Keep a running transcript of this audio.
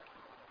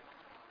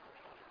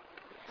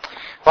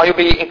Well, you'll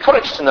be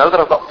encouraged to know that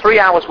I've got 3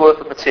 hours worth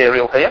of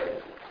material here.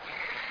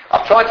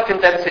 I've tried to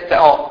condense it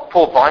down. Oh,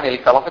 poor Brian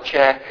nearly fell off a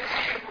chair.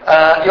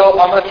 I'm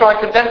going to try and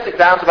condense it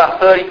down to about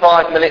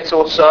 35 minutes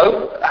or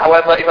so.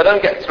 However, if I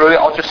don't get through it,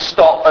 I'll just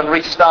stop and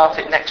restart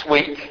it next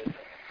week.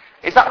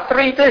 Is that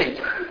 3D?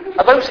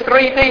 Are those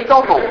 3D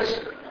goggles?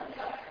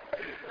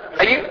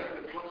 Are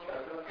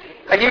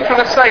you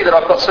trying to say that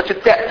I've got such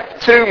a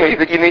depth to me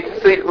that you need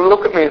to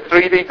look at me in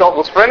 3D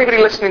goggles? For anybody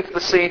listening to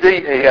the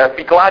CD here,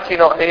 be glad you're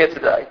not here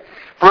today.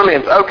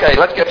 Brilliant. Okay,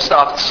 let's get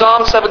started.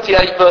 Psalm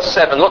 78 verse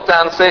 7. Look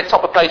down and see it,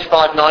 top of page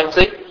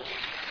 590.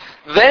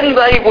 Then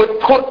they would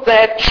put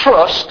their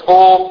trust,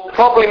 or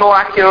probably more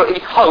accurately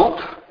hope,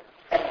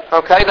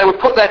 okay, they would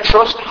put their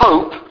trust,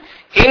 hope,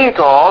 in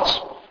God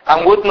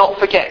and would not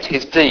forget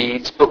his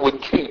deeds, but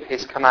would keep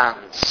his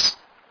commands.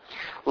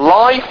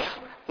 Life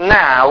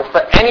now,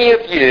 for any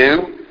of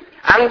you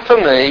and for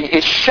me,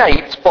 is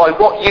shaped by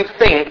what you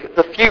think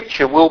the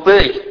future will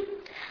be.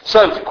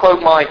 So, to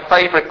quote my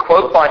favourite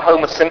quote by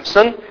Homer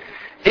Simpson,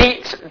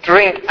 eat,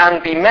 drink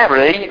and be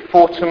merry,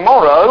 for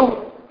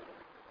tomorrow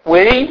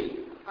we...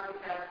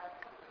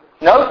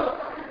 No?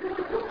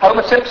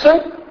 Homer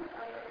Simpson?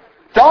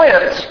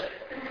 Diet.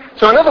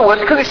 So in other words,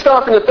 because he's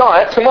starting a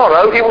diet,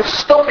 tomorrow he will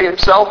stuff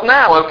himself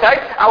now,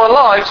 okay? Our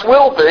lives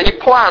will be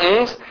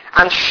planned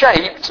and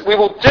shaped. We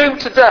will do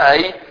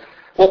today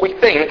what we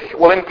think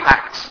will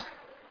impact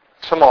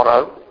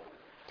tomorrow.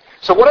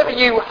 So whatever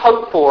you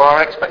hope for or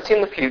are expecting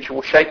in the future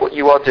will shape what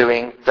you are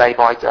doing day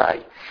by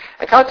day.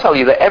 And can I tell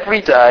you that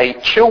every day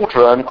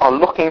children are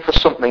looking for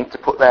something to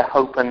put their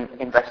hope and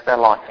invest their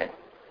life in.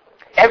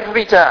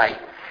 Every day.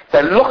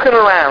 They're looking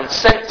around,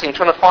 sensing,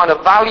 trying to find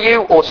a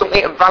value or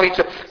something of value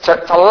to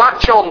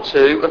latch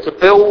onto and to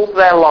build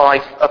their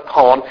life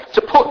upon,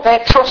 to put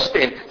their trust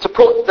in, to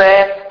put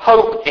their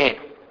hope in.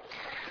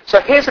 So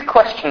here's a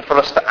question for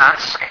us to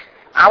ask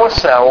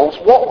ourselves.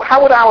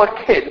 How would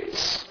our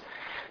kids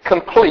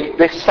complete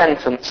this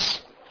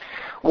sentence?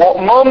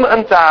 What Mum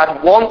and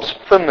Dad want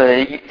for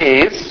me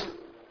is...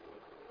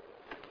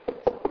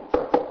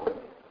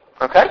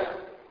 Okay?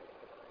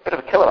 Bit of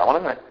a killer, that one,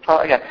 isn't it? Try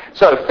that again.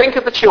 So think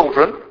of the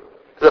children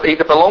that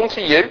either belong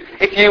to you.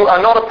 If you are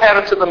not a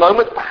parent at the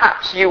moment,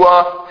 perhaps you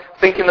are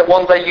thinking that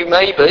one day you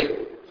may be.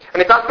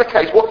 And if that's the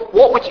case,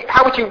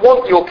 how would you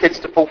want your kids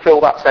to fulfill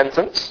that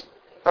sentence?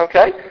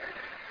 Okay?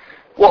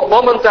 What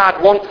Mum and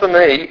Dad want for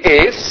me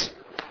is...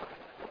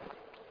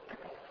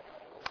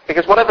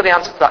 Because whatever the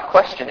answer to that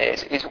question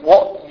is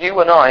what you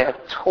and I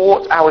have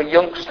taught our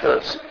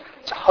youngsters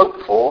to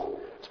hope for,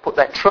 to put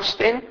their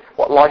trust in,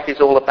 what life is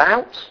all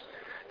about.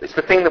 It's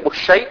the thing that will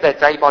shape their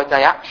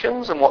day-by-day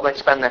actions and what they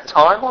spend their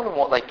time on and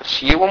what they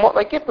pursue and what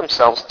they give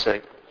themselves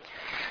to.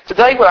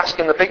 Today we're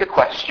asking the bigger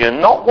question,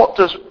 not what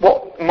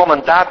Mum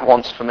and Dad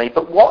wants for me,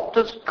 but what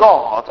does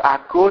God,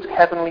 our good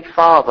Heavenly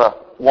Father,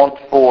 want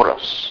for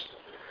us?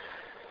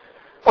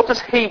 What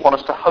does He want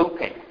us to hope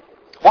in?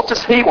 What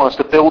does He want us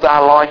to build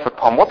our life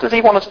upon? What does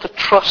He want us to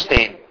trust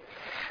in?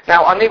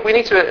 Now, we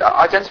need to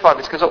identify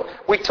this because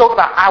we talk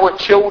about our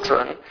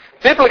children.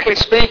 Biblically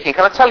speaking,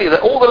 can I tell you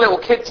that all the little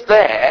kids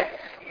there,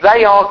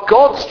 they are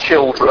God's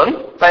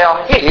children, they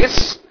are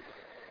His,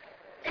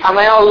 and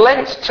they are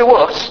lent to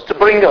us to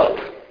bring up.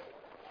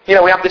 You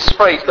know, we have this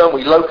phrase, don't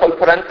we, loco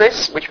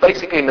parentis, which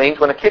basically means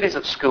when a kid is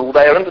at school,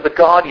 they are under the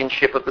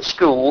guardianship of the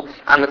school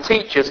and the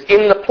teachers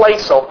in the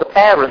place of the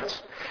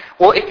parent.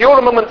 Well, if you're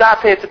a mum and dad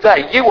here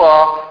today, you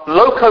are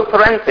loco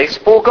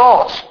parentis for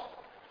God.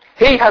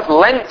 He has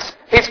lent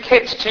His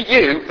kids to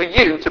you for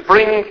you to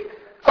bring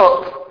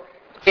up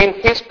in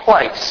His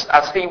place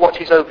as He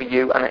watches over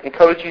you and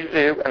encourages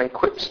you and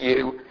equips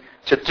you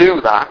to do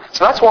that.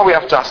 So that's why we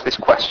have to ask this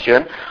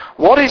question.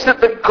 What is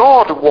it that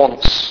God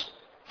wants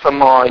for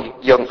my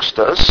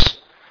youngsters?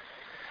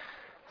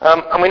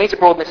 And we need to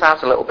broaden this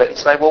out a little bit and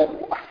say, well,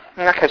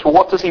 in that case,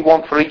 what does He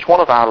want for each one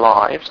of our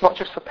lives? Not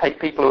just for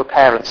people who are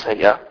parents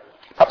here.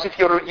 Perhaps if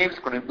you're a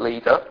youth group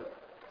leader,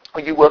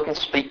 or you work in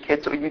Speak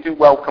Kids, or you do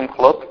Welcome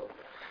Club,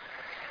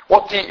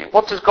 what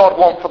does God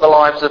want for the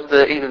lives of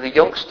either the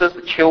youngsters,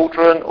 the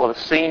children, or the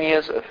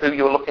seniors of who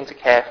you're looking to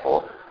care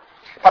for?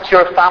 Perhaps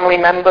you're a family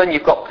member and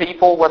you've got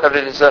people, whether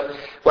it is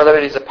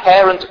a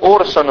parent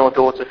or a son or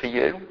daughter for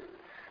you.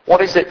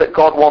 What is it that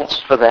God wants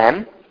for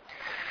them?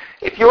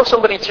 If you're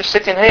somebody just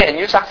sitting here and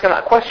you're just asking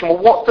that question,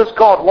 well, what does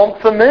God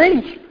want for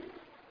me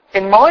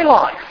in my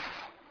life?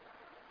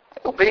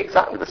 It'll be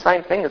exactly the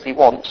same thing as He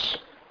wants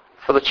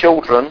for the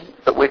children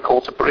that we're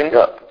called to bring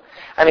up.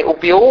 And it will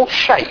be all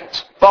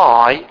shaped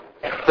by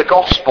the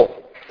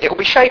gospel. It will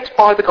be shaped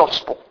by the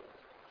gospel.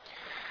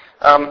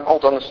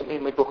 Hold on, there's something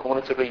in my book I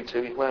wanted to read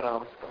to you. Where are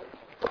we?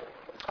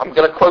 I'm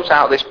going to quote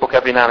out this book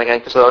every now and again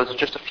because there's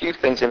just a few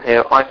things in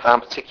here I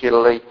found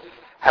particularly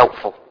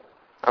helpful.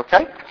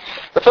 Okay?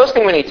 The first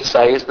thing we need to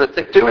say is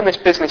that doing this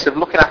business of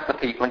looking after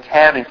people and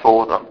caring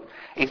for them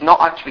is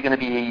not actually going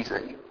to be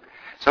easy.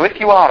 So if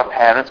you are a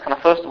parent, can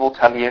I first of all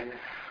tell you,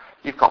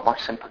 you've got my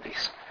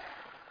sympathies.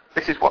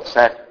 This is what's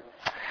said.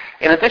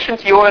 In addition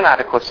to your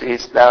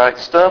inadequacies, there are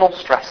external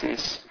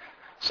stresses.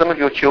 Some of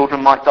your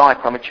children might die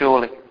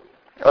prematurely.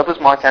 Others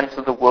might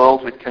enter the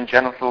world with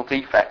congenital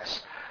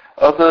defects.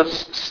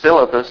 Still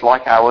others,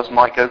 like ours,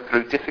 might go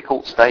through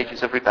difficult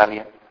stages of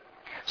rebellion.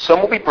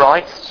 Some will be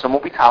bright, some will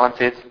be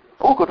talented,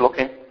 all good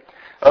looking.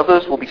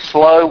 Others will be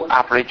slow,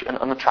 average, and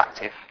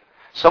unattractive.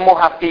 Some will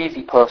have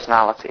easy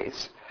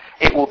personalities.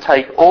 It will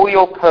take all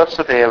your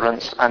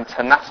perseverance and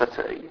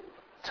tenacity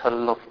to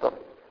love them.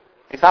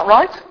 Is that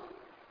right?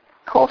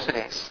 Of course it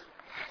is.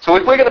 So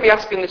if we're going to be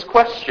asking this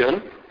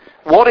question,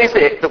 what is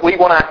it that we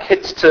want our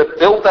kids to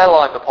build their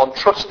life upon,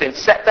 trust in,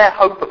 set their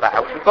hope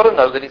about? We've got to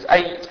know that it's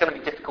going to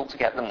be difficult to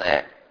get them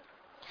there.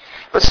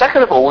 But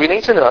second of all, we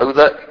need to know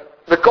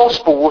that the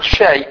gospel will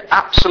shape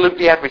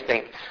absolutely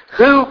everything.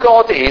 Who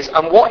God is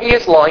and what he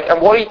is like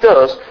and what he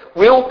does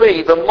will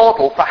be the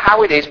model for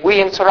how it is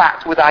we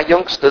interact with our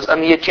youngsters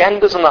and the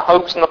agendas and the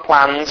hopes and the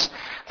plans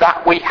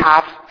that we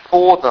have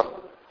for them.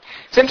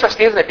 It's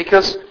interesting, isn't it?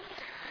 Because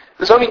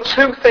there's only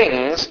two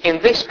things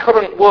in this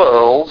current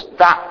world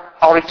that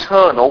are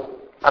eternal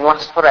and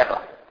last forever.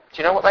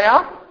 Do you know what they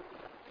are?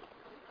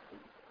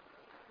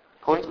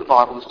 According to the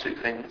Bible, there's two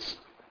things.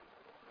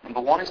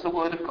 Number one is the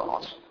Word of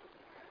God.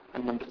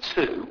 And number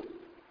two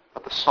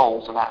are the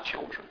souls of our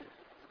children.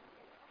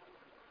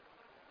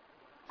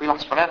 We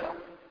last forever.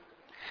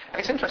 And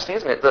it's interesting,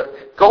 isn't it,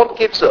 that God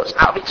gives us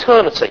out of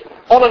eternity,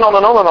 on and on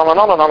and on and on and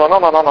on and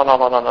on and on and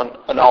on and on and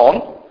on and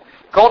on,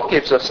 God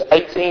gives us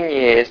 18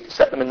 years to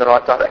set them in the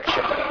right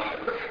direction.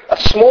 A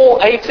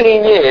small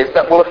 18 years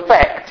that will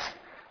affect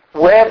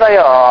where they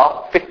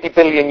are 50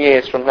 billion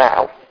years from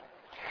now.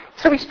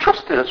 So he's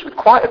trusted us with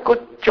quite a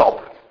good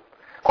job,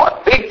 quite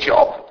a big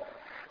job,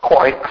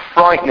 quite a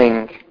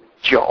frightening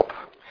job.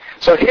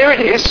 So here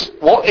it is.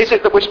 What is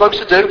it that we're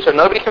supposed to do? So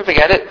nobody can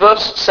forget it.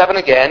 Verse 7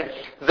 again.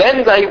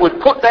 Then they would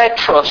put their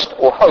trust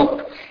or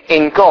hope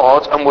in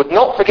God and would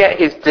not forget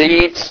his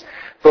deeds,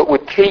 but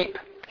would keep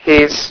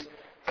his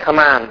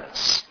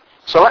commands.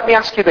 So let me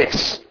ask you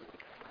this.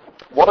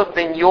 What have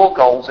been your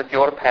goals if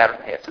you're a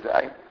parent here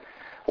today?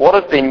 What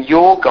have been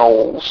your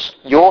goals,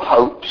 your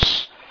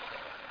hopes,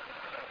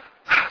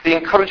 the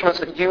encouragements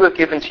that you have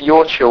given to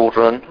your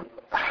children,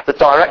 the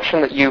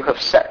direction that you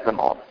have set them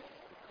on?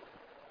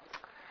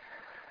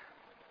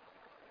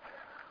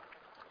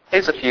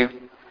 Here's a few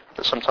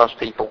that sometimes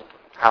people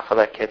have for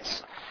their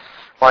kids.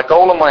 My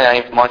goal and my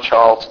aim for my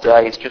child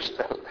today is just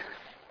to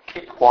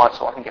keep quiet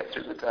so I can get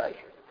through the day.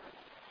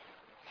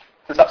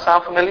 Does that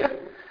sound familiar?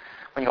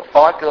 When you've got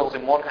 5 girls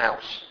in one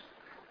house.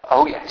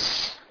 Oh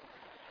yes.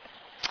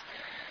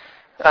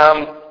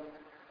 Another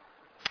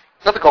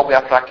goal we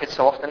have for our kids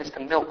so often is to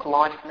milk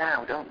life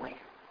now, don't we?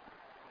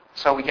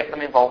 So we get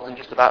them involved in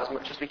just about as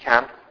much as we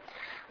can.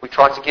 We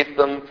try to give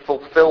them,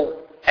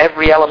 fulfill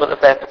every element of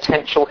their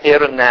potential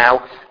here and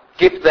now.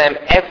 Give them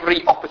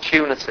every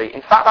opportunity.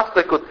 In fact, that's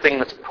the good thing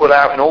that's put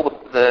out in all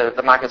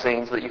the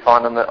magazines that you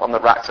find on the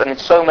racks and in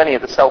so many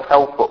of the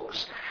self-help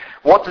books.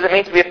 What does it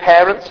mean to be a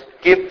parent?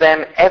 Give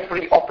them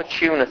every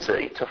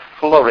opportunity to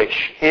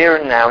flourish here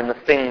and now in the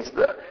things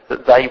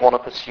that they want to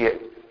pursue.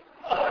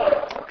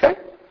 Okay?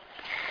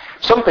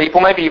 Some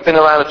people, maybe you've been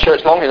around the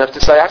church long enough to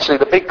say, actually,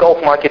 the big goal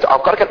for my kids,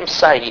 I've got to get them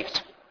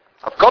saved.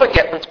 I've got to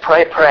get them to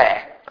pray a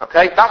prayer.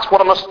 Okay, that's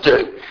what I must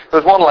do.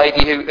 There was one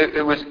lady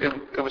who was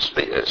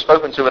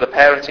spoken to at a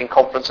parenting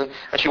conference, and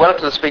she went up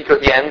to the speaker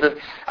at the end,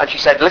 and she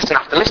said, listen,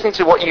 after listening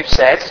to what you've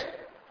said,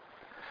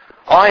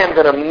 I am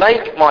going to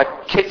make my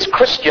kids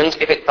Christians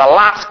if it's the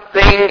last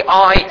thing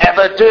I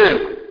ever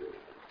do.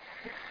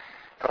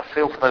 Got a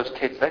feel for those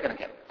kids, they're going to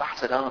get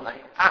battered, aren't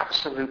they?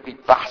 Absolutely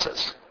battered.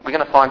 We're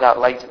going to find out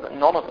later that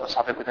none of us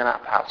have it within our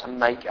power to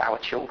make our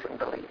children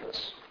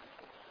believers.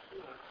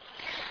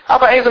 How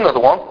about here's another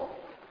one.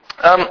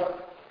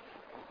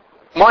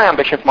 My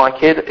ambition for my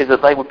kid is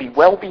that they would be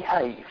well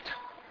behaved.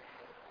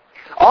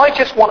 I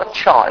just want a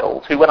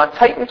child who, when I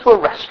take them to a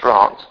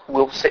restaurant,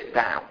 will sit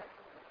down.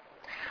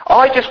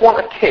 I just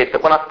want a kid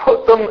that when I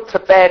put them to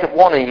bed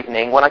one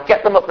evening, when I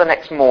get them up the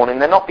next morning,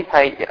 they're not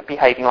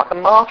behaving like a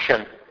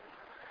Martian.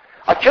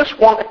 I just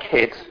want a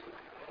kid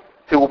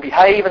who will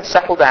behave and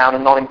settle down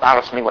and not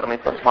embarrass me when I'm in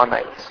front of my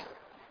mates.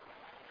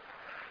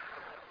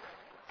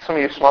 Some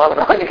of you are smiling,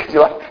 aren't you? Because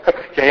you're like,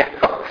 yeah.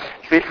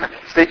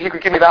 Steve, if you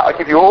could give me that, I'd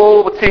give you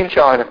all the teen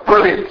china.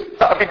 Brilliant.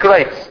 That would be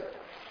great.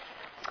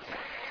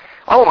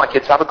 I want my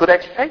kids to have a good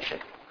education.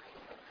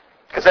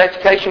 Because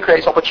education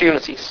creates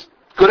opportunities.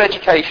 Good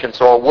education,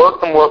 so I'll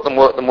work them. I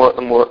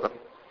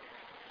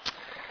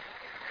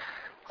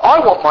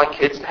want my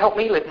kids to help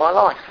me live my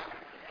life.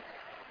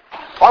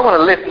 I want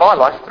to live my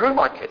life through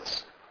my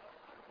kids.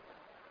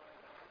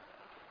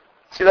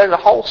 See, there's a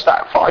whole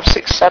stack, 5,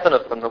 6, 7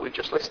 of them that we've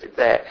just listed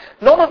there.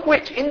 None of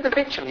which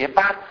individually are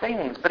bad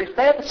things. But if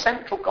they're the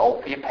central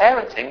goal for your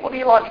parenting, what are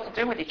you likely to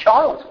do with your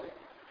child?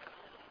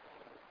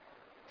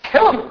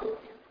 Kill them.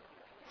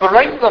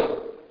 Berate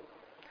them.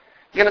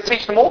 You're going to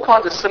teach them all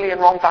kinds of silly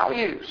and wrong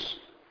values.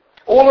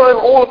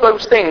 All of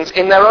those things,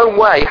 in their own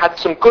way, had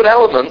some good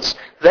elements.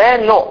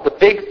 They're not the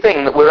big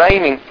thing that we're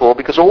aiming for,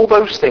 because all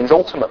those things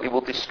ultimately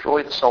will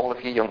destroy the soul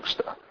of your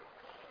youngster.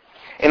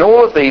 In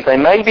all of these, they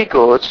may be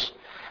good,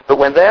 But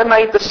when they're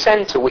made the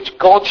centre which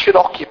God should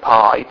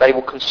occupy, they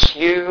will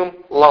consume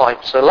life.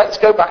 So let's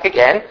go back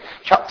again,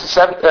 chapter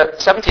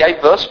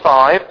 78, verse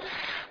 5,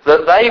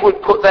 that they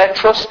would put their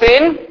trust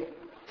in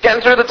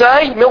getting through the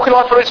day, milking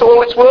life for it's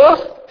all it's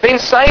worth, being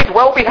saved,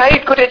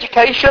 well-behaved, good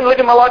education,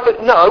 living my life.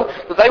 But no,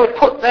 that they would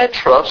put their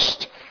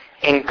trust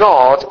in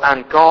God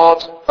and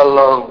God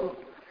alone.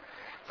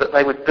 That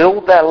they would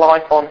build their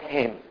life on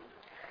Him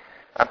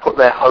and put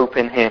their hope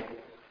in Him.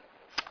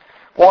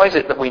 Why is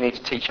it that we need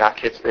to teach our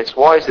kids this?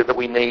 Why is it that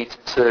we need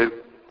to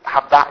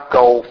have that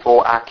goal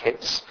for our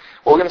kids?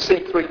 Well, we're going to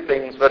see three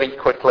things very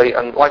quickly,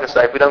 and like I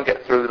say, if we don't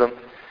get through them,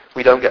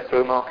 we don't get through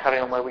them. I'll carry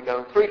on where we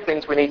go. Three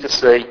things we need to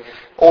see.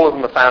 All of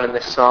them are found in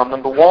this psalm.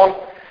 Number one,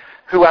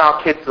 who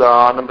our kids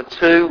are. Number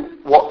two,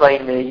 what they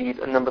need.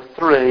 And number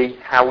three,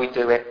 how we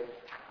do it.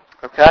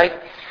 Okay?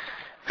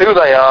 Who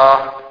they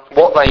are,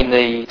 what they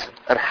need,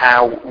 and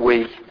how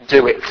we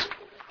do it.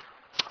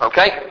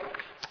 Okay?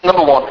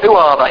 Number one, who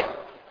are they?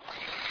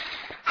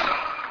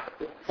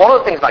 One of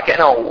the things about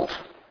getting old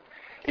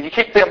is you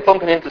keep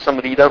bumping into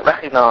somebody you don't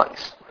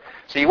recognise.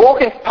 So you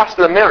walk in past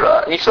the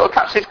mirror and you sort of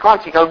catch this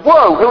glance and you go,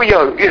 whoa, who are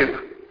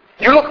you?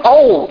 You look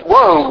old.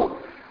 Whoa.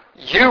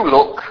 You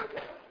look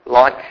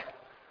like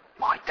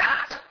my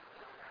dad.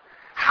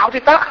 How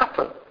did that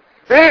happen?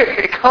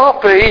 It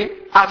can't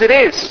be as it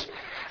is.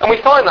 And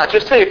we find that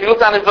just here, if you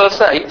look down in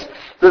verse 8,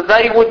 that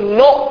they would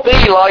not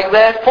be like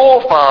their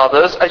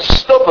forefathers, a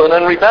stubborn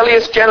and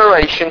rebellious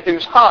generation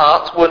whose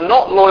hearts were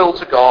not loyal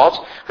to God,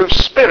 whose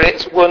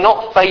spirits were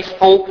not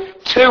faithful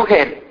to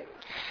Him.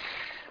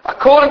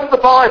 According to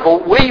the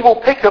Bible, we will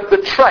pick up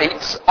the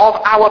traits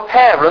of our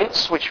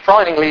parents, which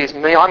frighteningly is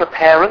me. I'm a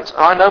parent, and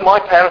I know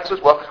my parents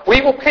as well. We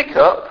will pick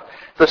up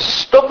the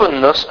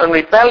stubbornness and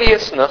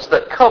rebelliousness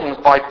that comes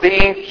by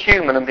being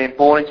human and being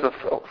born into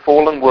a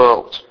fallen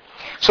world.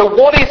 So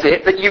what is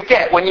it that you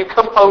get when you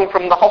come home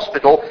from the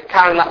hospital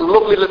carrying that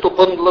lovely little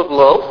bundle of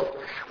love?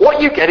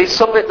 What you get is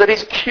something that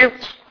is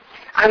cute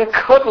and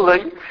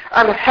cuddly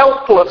and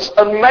helpless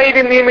and made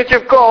in the image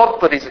of God,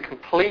 but is a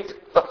complete,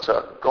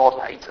 utter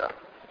God-hater.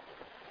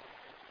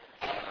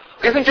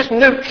 Isn't just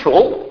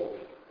neutral,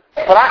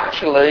 but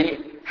actually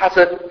has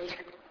a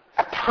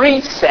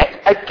preset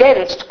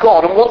against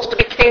God and wants to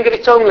be king of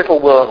its own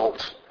little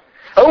world.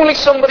 Only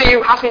somebody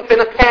who hasn't been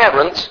a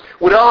parent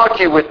would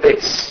argue with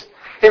this.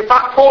 In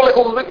fact, poor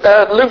little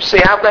Lucy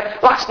out there,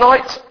 last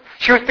night,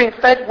 she was being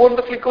fed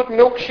wonderfully good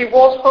milk. She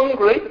was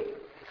hungry.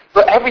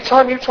 But every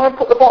time you try and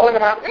put the bottle in her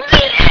mouth,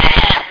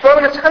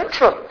 throwing a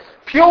tantrum.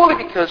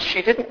 Purely because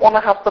she didn't want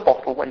to have the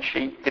bottle when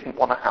she didn't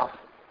want to have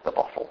the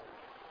bottle.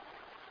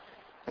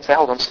 And say,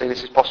 hold on, Steve,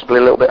 this is possibly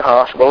a little bit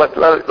harsh. Well,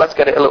 let's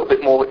get it a little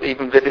bit more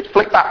even vivid.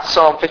 Flick back to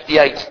Psalm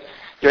 58.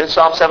 You're in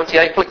Psalm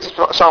 78, flick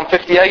to Psalm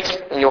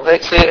 58, and you'll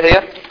see it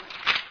here.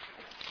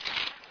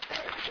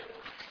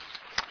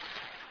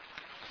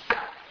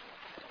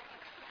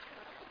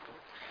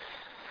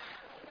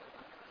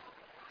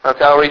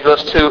 Okay, I'll read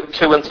verse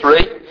 2 and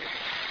 3.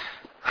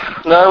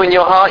 No, in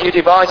your heart you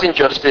devise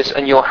injustice,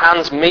 and your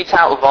hands mete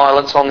out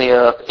violence on the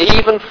earth.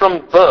 Even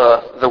from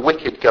birth the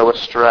wicked go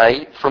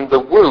astray. From the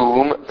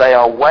womb they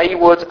are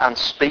wayward and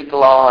speak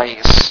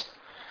lies.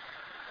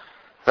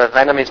 Their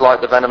venom is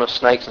like the venom of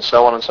snakes, and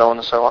so on and so on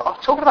and so on.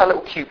 I'm talking about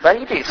little cute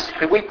babies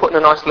who we put in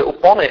a nice little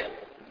bonnet.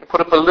 We put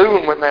a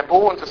balloon when they're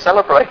born to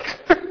celebrate.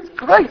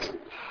 Great.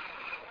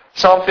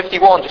 Psalm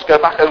 51, just go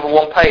back over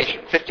one page.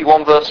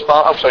 51 verse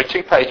 5,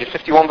 2 pages.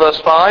 51 verse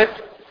 5.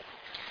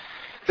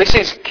 This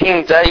is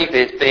King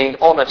David being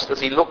honest as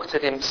he looked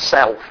at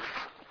himself.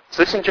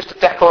 So this isn't just a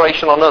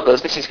declaration on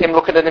others. This is him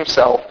looking at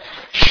himself.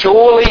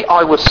 Surely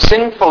I was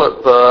sinful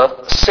at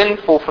birth,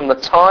 sinful from the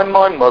time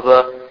my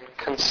mother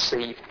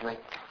conceived me.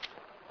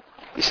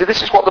 You see,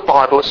 this is what the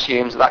Bible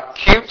assumes, that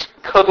cute,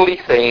 cuddly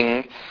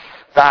thing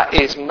that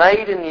is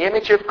made in the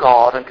image of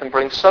God and can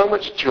bring so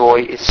much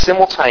joy is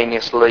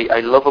simultaneously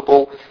a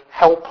lovable,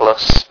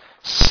 helpless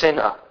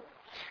sinner.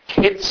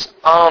 Kids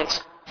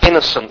aren't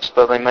innocent,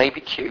 though they may be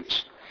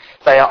cute.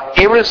 They are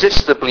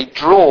irresistibly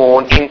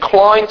drawn,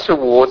 inclined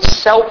towards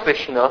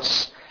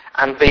selfishness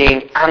and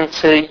being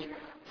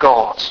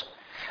anti-God.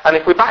 And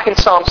if we're back in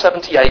Psalm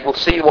 78, we'll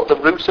see what the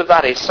root of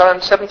that is. Psalm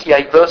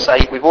 78, verse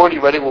 8, we've already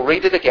read it, we'll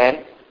read it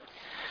again.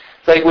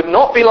 They would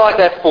not be like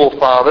their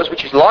forefathers,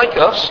 which is like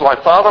us,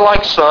 like father,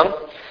 like son,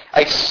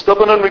 a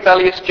stubborn and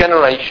rebellious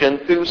generation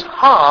whose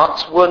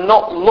hearts were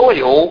not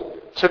loyal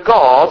to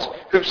God,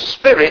 whose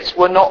spirits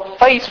were not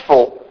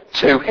faithful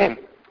to Him.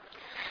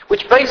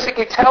 Which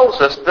basically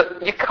tells us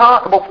that you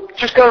can't,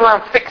 just going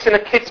around fixing a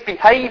kid's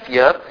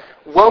behaviour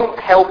won't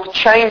help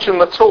change them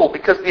at all,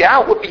 because the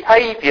outward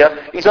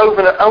behaviour is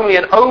only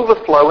an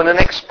overflow and an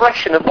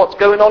expression of what's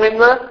going on in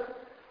their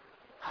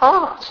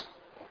heart.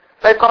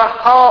 They've got a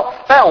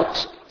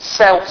heartfelt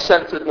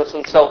self-centeredness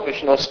and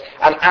selfishness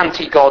and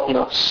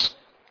anti-godness.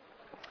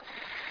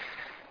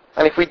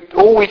 And if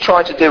all we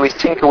try to do is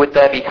tinker with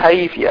their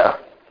behaviour,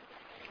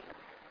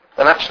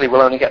 then actually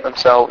we'll only get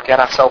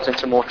ourselves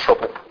into more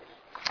trouble.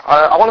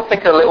 I want to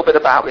think a little bit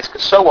about this,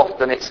 because so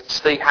often it's,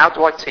 Steve, how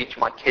do I teach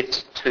my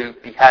kids to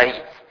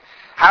behave?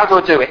 How do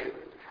I do it?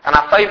 And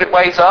our favourite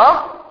ways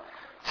are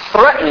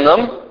threaten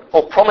them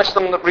or promise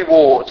them the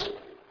reward.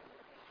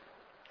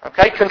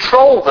 Okay,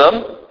 control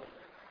them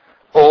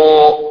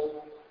or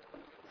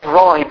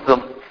bribe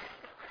them.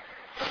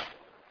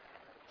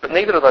 But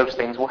neither of those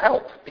things will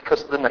help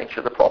because of the nature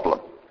of the problem.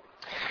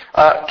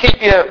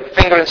 Keep your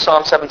finger in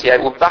Psalm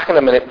 78. We'll be back in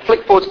a minute.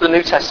 Flick forward to the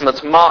New Testament,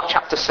 to Mark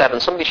chapter 7.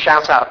 Somebody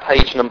shout out a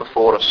page number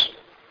for us.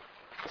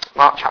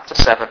 Mark chapter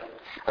 7.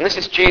 And this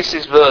is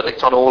Jesus'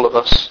 verdict on all of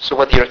us. So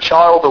whether you're a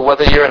child or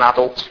whether you're an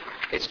adult,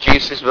 it's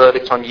Jesus'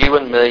 verdict on you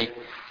and me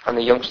and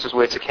the youngsters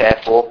we're to care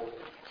for.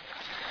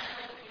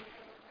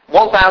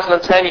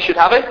 1010, you should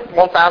have it.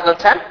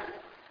 1010.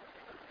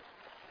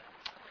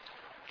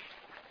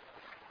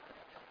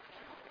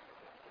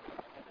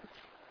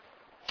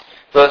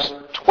 Verse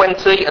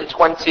 20 and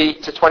 20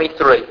 to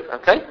 23,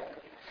 okay?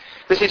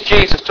 This is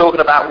Jesus talking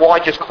about why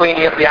just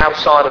cleaning up the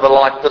outside of a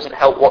life doesn't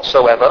help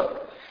whatsoever.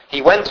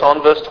 He went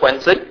on, verse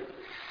 20,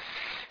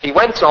 he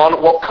went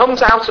on, what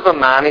comes out of a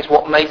man is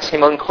what makes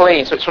him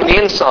unclean. So it's from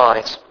the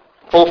inside.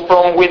 For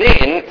from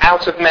within,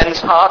 out of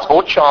men's hearts,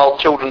 or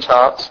children's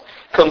hearts,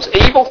 comes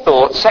evil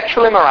thoughts,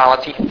 sexual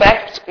immorality,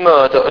 theft,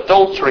 murder,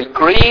 adultery,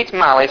 greed,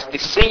 malice,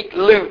 deceit,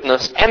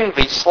 lewdness,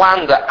 envy,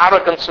 slander,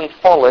 arrogance and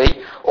folly.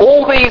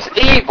 All these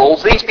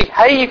evils, these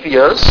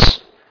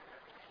behaviours,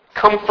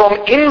 come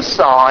from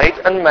inside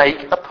and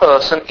make a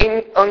person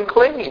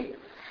unclean.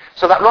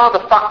 So that rather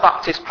fat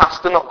Baptist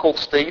pastor, not called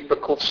Steve,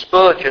 but called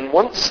Spurgeon,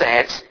 once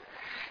said,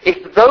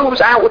 if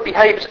those outward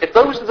behaviours, if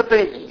those are the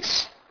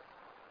bees,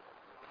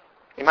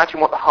 imagine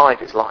what the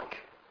hive is like.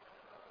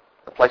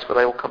 The place where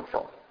they all come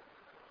from.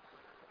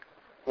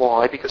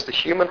 Why? Because the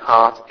human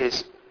heart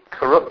is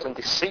corrupt and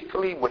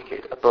deceitfully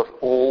wicked above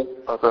all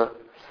other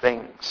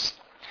things.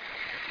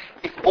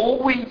 If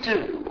all we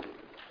do,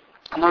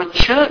 and there are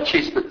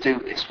churches that do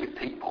this with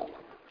people,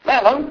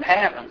 let alone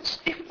parents,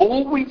 if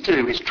all we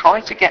do is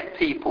try to get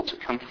people to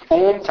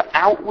conform to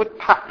outward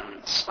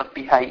patterns of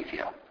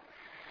behaviour,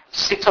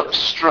 sit up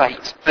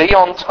straight, be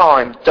on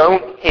time,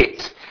 don't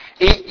hit,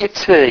 eat your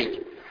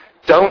tea,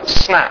 don't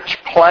snatch,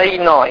 play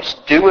nice,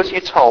 do as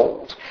you're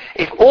told.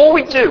 If all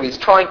we do is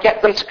try and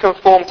get them to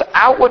conform to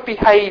outward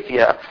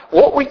behaviour,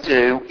 what we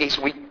do is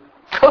we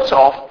cut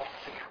off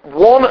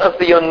one of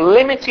the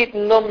unlimited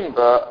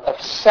number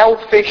of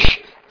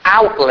selfish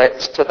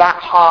outlets to that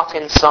heart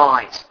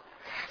inside.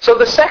 So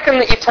the second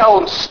that you tell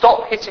them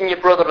stop hitting your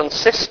brother and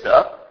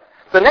sister,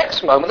 the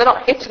next moment they're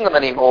not hitting them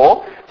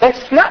anymore, they're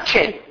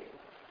snatching.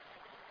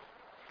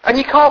 And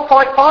you can't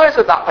fight fires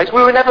at that place.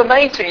 We were never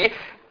made to.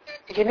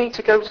 You need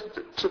to go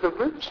to the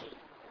root,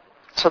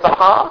 to the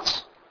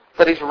heart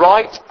that is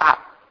right at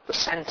the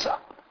centre.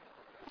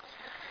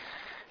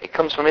 It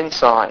comes from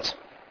inside.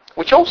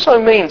 Which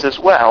also means as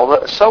well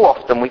that so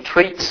often we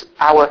treat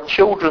our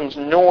children's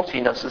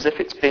naughtiness as if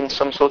it's been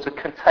some sort of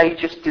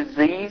contagious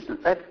disease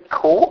that they've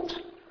caught.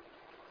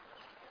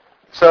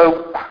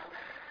 So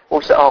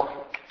we'll say,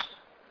 oh,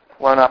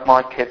 won't have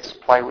my kids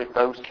play with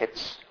those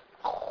kids.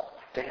 Oh,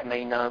 dear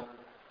me, no.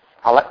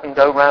 I let them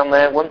go round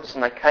there once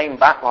and they came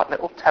back like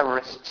little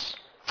terrorists.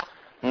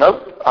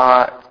 Nope,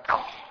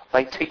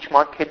 they teach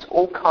my kids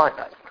all kinds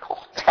of...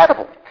 Oh,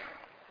 terrible.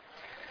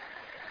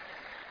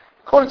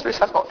 According to this,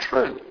 that's not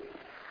true.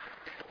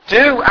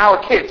 Do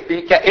our kids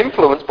get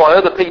influenced by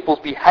other people's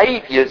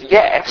behaviours?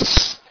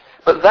 Yes.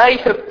 But they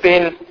have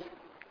been...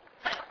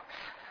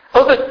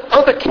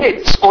 Other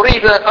kids, or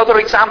even other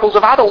examples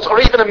of adults,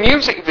 or even a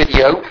music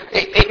video,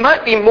 it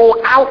might be more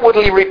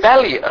outwardly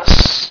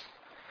rebellious,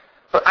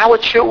 but our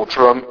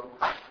children,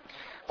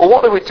 well,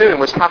 what they were doing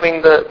was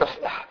having the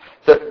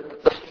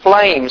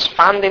flames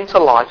fanned into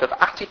life of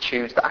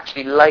attitudes that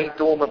actually lay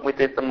dormant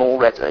within them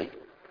already.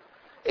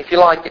 If you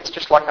like, it's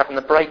just like having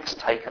the brakes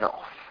taken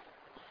off.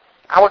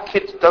 Our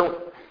kids don't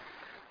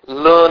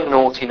learn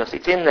naughtiness.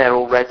 It's in there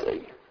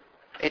already.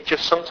 It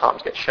just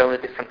sometimes gets shown a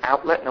different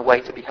outlet and a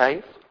way to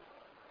behave.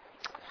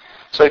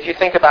 So if you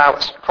think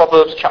about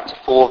Proverbs chapter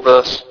 4,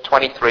 verse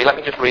 23, let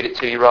me just read it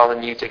to you rather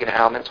than you digging it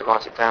out. I meant to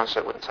write it down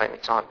so it wouldn't take me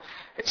time.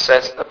 It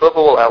says, above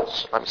all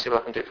else, let me see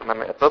what I can do from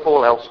memory. Above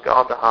all else,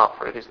 guard the heart,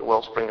 for it is the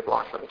wellspring of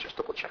life. Let me just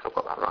double check I've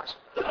got that right.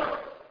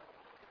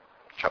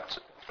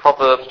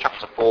 Proverbs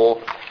chapter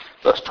 4,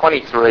 verse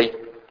 23.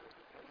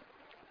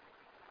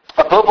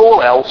 Above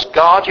all else,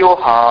 guard your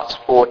heart,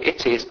 for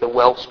it is the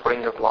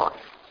wellspring of life.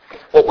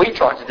 What we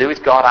try to do is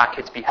guard our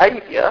kids'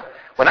 behaviour,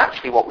 when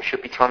actually what we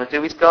should be trying to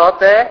do is guard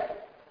their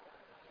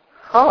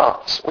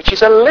hearts, which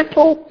is a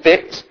little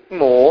bit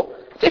more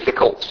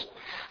difficult.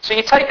 So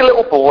you take a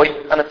little boy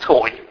and a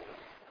toy.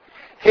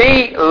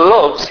 He's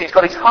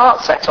got his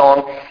heart set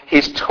on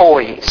his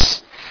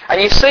toys. And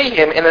you see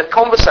him in a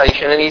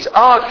conversation and he's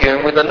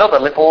arguing with another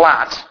little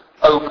lad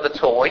over the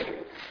toy.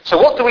 So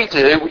what do? We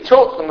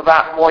talk to them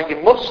about why you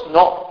must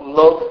not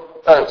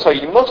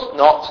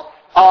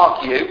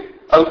argue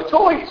over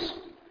toys.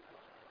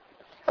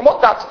 And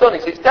what that's done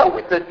is it's dealt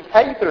with the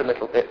behaviour a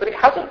little bit, but it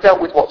hasn't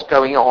dealt with what's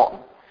going on.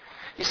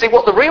 You see,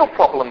 what the real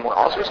problem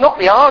was not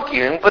the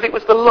arguing, but it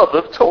was the love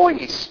of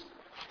toys.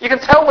 You can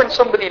tell when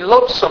somebody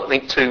loves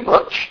something too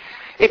much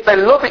If they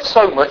love it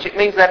so much, it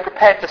means they're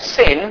prepared to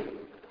sin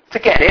to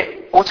get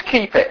it or to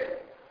keep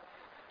it.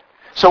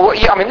 So,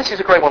 this is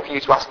a great one for you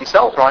to ask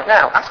yourselves right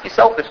now. Ask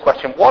yourself this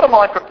question. What do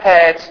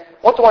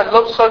I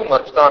love so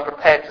much that I'm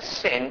prepared to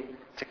sin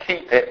to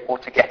keep it or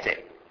to get it?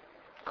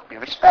 It could be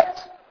respect.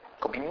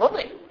 It could be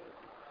money.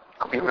 It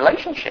could be a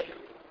relationship.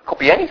 It could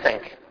be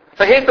anything.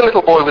 So here's the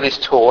little boy with his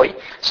toy.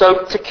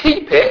 So to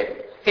keep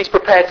it, he's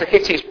prepared to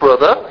hit his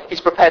brother.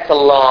 He's prepared to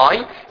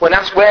lie. When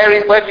asked, where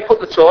have you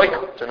put the toy?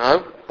 I don't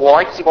know.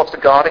 Why? Because he wants to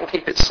guard it and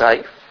keep it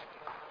safe.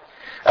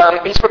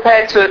 He's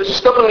prepared to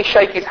stubbornly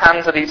shake his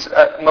hands at his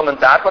mum and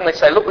dad when they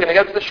say, look, we're going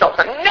to go to the shop.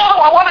 And, no,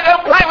 I want to go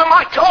play with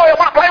my toy. I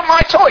want to play with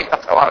my toy.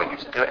 That's how I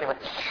used to do it anyway.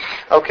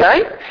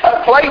 Okay?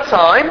 At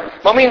playtime,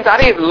 mummy and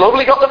daddy have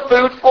lovely got the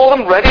food for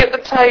them, ready at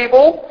the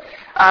table.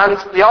 And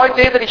the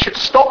idea that he should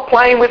stop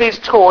playing with his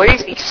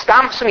toys, he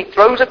stamps and he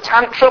throws a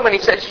tantrum and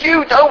he says,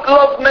 you don't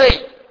love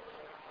me.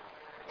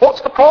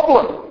 What's the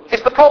problem?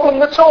 Is the problem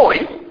the toy?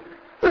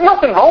 There's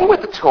nothing wrong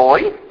with the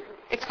toy.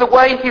 It's the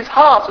way his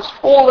heart has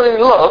fallen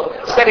in love,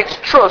 set its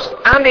trust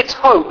and its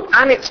hope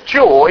and its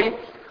joy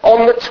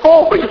on the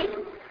toy.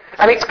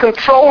 And it's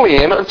controlling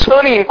him and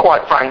turning him,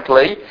 quite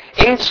frankly,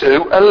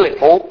 into a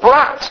little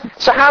brat.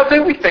 So how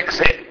do we fix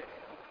it?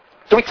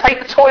 Do we take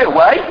the toy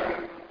away?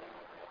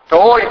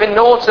 Oh, you've been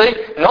naughty.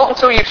 Not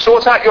until you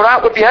sort out your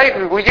outward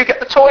behaviour will you get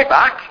the toy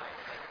back.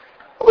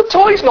 Well, the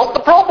toy's not the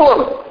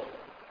problem.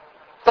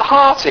 The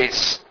heart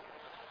is.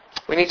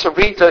 We need to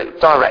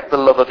redirect the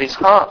love of his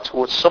heart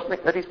towards something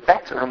that is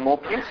better and more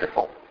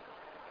beautiful.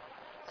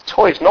 The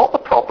toy is not the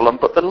problem,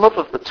 but the love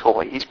of the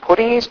toy. He's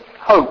putting his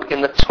hope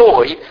in the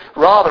toy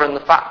rather than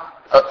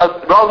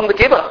the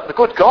giver, the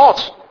good God.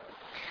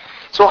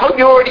 So I hope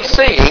you're already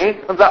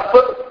seeing that.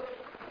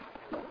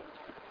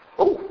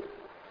 Oh,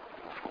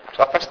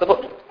 so I press the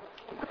button.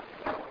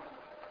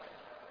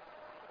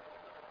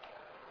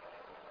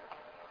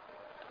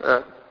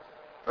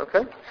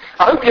 Okay.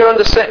 I hope you're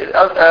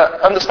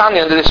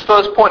understanding under this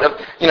first point of,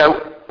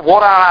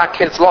 what are our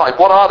kids like?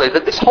 What are they?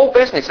 That this whole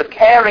business of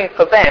caring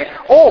for them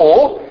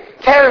or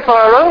caring for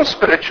our own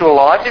spiritual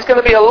lives is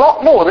going to be a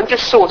lot more than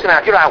just sorting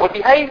out your outward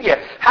behaviour.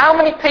 How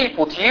many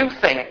people do you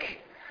think,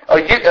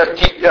 think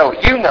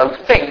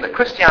that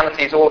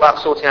Christianity is all about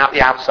sorting out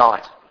the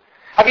outside?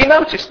 Have you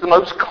noticed the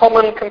most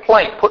common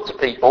complaint put to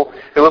people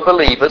who are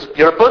believers?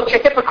 You're a bunch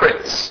of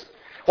hypocrites.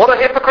 What do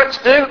hypocrites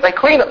do? They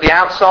clean up the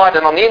outside,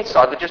 and on the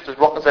inside they're just as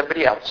rotten as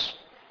everybody else.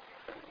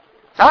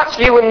 That's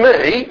you and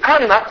me,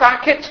 and that's our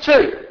kids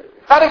too.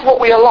 That is what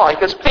we are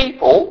like as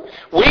people.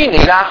 We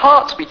need our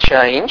heart to be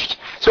changed.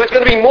 So it's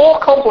going to be more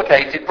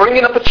complicated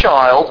bringing up a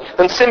child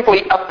than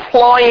simply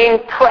applying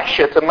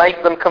pressure to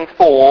make them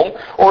conform,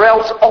 or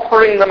else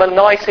offering them a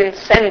nice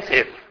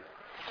incentive.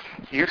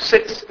 You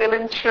sit still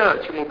in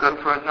church and we'll go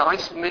for a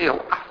nice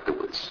meal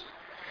afterwards.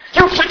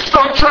 You sit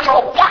still in church,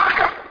 I'll whack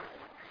you.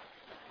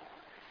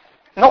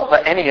 Not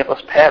that any of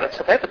us parents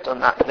have ever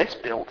done that in this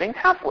building,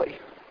 have we?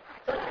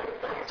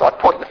 So I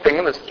point the finger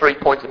and there's 3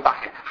 pointing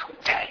back. How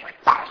dare you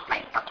embarrass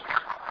me?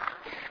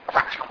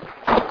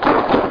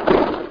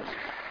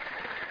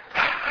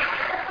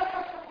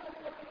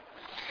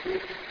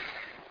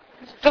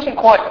 It doesn't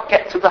quite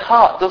get to the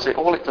heart, does it?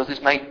 All it does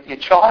is make your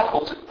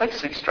child, they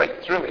see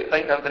straight through it.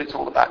 They know that it's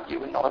all about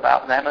you and not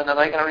about them. And are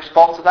they going to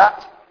respond to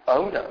that?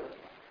 Oh no.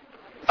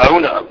 Oh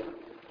no.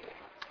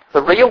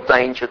 The real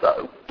danger,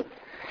 though,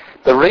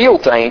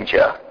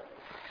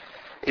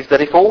 is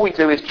that if all we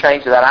do is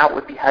change that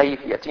outward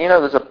behaviour, do you know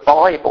there's a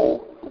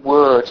Bible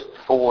word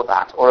for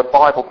that, or a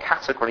Bible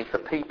category for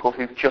people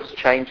who've just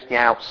changed the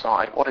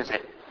outside? What is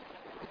it?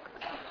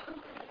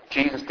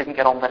 Jesus didn't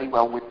get on very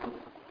well with them.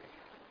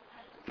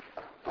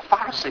 The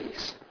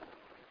Pharisees.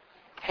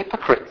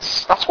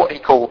 Hypocrites. That's what he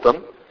called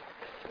them.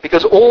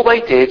 Because all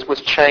they did was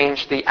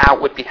change the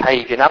outward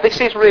behaviour. Now this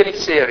is really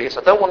serious.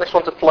 I don't want this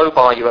one to flow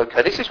by you,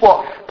 okay? This is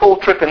what Paul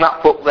Tripp in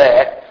that book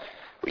there,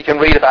 you can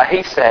read about.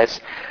 He says,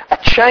 a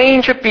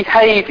change of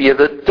behaviour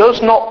that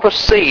does not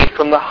proceed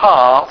from the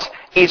heart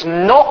is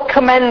not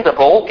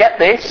commendable. Get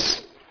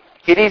this.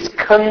 It is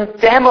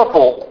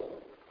condemnable.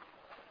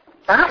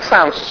 That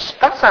sounds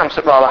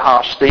rather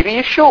harsh, Steve. Are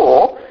you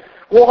sure?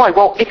 Why?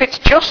 Well, if it's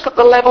just at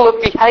the level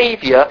of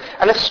behaviour,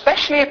 and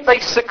especially if they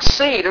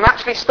succeed and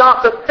actually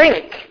start to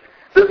think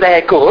that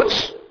they're good,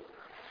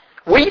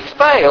 we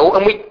fail,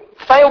 and we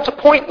fail to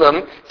point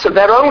them to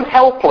their own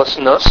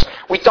helplessness.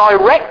 We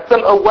direct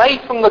them away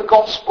from the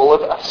gospel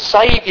of a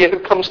Saviour who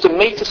comes to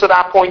meet us at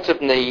our point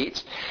of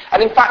need.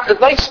 And in fact, as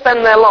they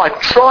spend their life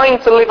trying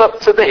to live up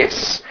to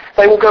this,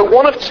 they will go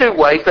one of two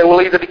ways. They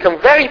will either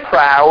become very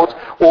proud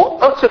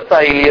or utter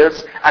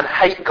failures and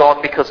hate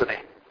God because of it.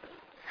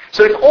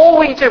 So if all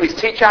we do is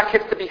teach our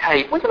kids to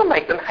behave, we're going to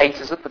make them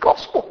haters of the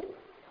gospel.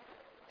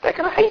 They're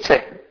going to hate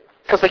it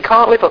because they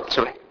can't live up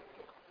to it.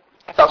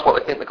 That's what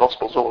they think the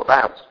gospel's all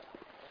about.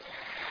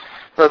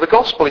 No, the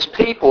gospel is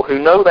people who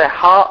know their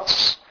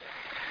hearts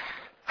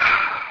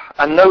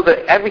and know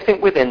that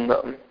everything within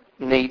them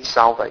needs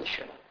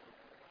salvation.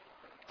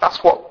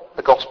 That's what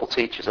the gospel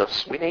teaches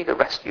us. We need a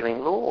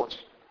rescuing Lord.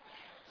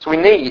 So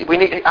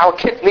our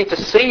kids need to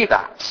see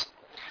that.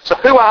 So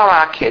who are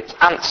our kids?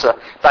 Answer: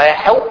 they are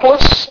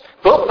helpless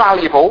but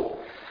valuable.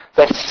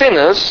 They're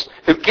sinners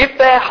who give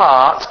their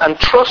hearts and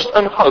trust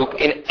and hope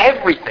in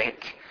everything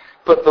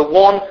but the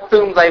one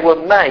whom they were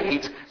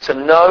made to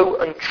know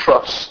and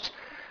trust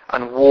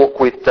and walk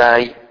with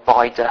day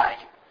by day.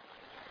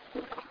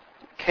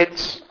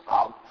 Kids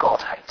are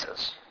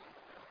God-haters.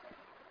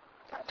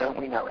 Don't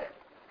we know it?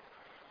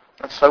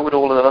 And so would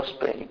all of us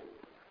be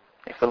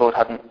if the Lord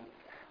hadn't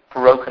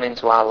broken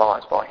into our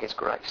lives by his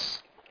grace.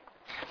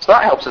 So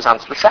that helps us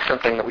answer the second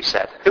thing that we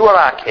said. Who are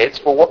our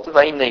kids? Well, what do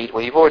they need?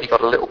 Well, you've already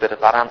got a little bit of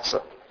that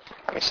answer.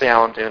 Let me see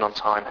how I'm doing on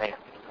time here.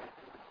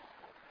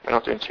 We're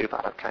not doing too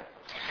bad, okay.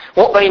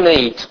 What they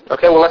need.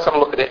 Okay, well, let's have a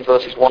look at it in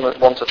verses 1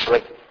 to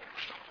 3.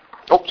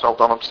 Oops,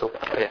 hold on, I'm still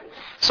here.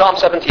 Psalm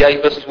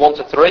 78, verses 1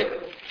 to 3.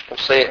 We'll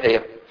see it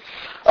here.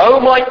 O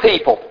my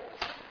people,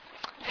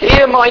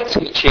 hear my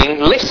teaching,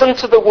 listen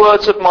to the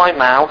words of my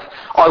mouth.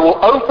 I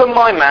will open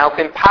my mouth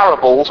in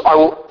parables. I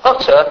will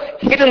utter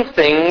hidden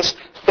things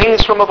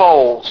from of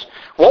old.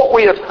 What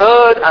we have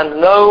heard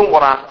and known,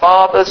 what our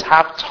fathers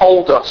have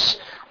told us.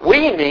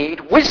 We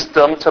need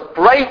wisdom to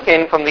break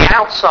in from the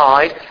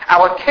outside.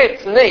 Our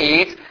kids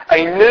need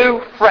a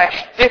new,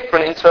 fresh,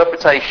 different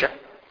interpretation.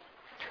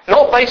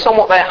 Not based on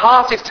what their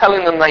heart is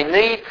telling them they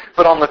need,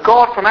 but on the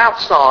God from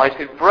outside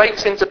who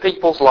breaks into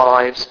people's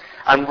lives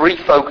and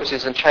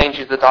refocuses and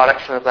changes the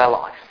direction of their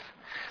life.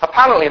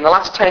 Apparently in the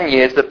last 10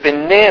 years there have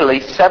been nearly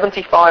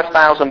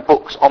 75,000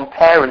 books on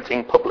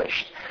parenting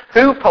published.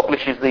 Who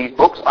publishes these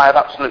books? I have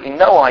absolutely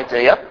no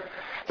idea.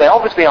 They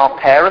obviously aren't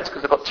parents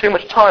because they've got too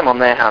much time on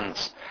their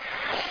hands.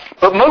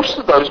 But most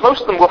of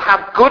them will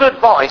have good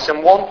advice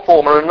in one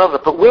form or another,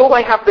 but will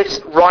they have this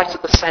right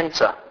at the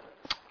centre?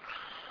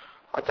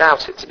 I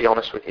doubt it, to be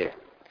honest with you.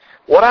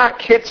 What our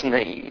kids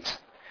need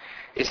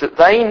is that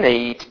they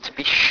need to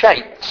be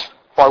shaped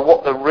by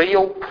what the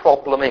real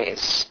problem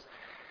is.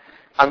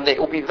 And it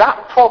will be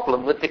that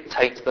problem that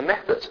dictates the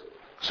method.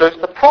 So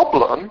if the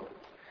problem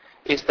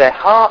is their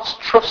hearts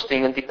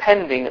trusting and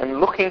depending and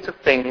looking to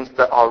things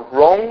that are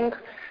wrong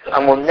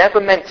and were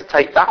never meant to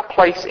take that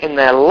place in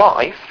their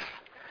life,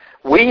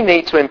 we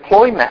need to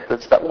employ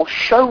methods that will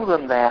show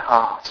them their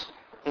heart,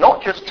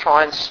 not just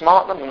try and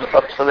smart them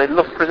up so they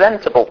look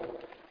presentable.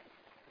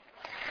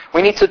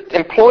 We need to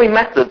employ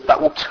methods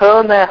that will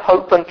turn their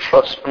hope and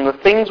trust from the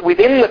things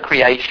within the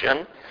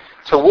creation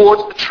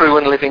towards the true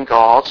and living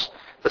God,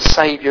 the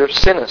Saviour of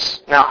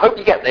sinners. Now, I hope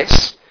you get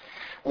this.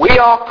 We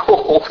are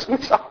called,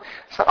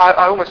 I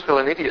almost feel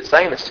an idiot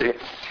saying this to you.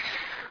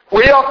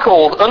 We are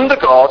called under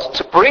God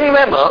to bring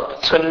them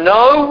up to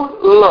know,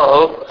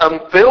 love, and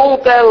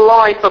build their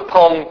life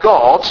upon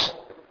God,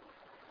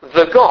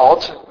 the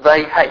God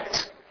they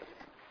hate.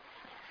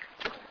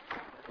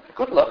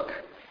 Good luck.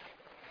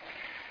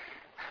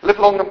 Live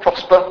long and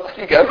prosper.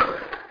 There you go.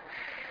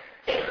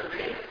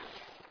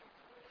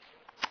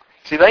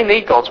 See, they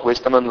need God's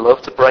wisdom and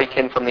love to break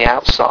in from the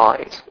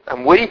outside.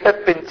 And we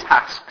have been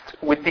tasked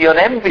with the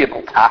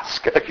unenviable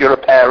task, if you're a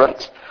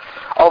parent,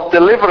 of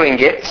delivering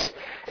it.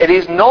 It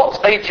is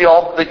not a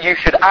job that you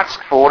should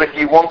ask for if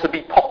you want to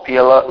be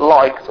popular,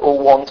 liked, or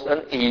want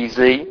an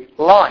easy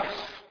life.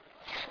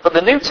 But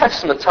the New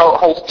Testament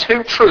holds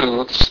two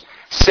truths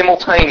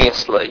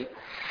simultaneously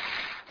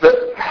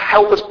that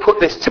help us put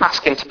this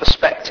task into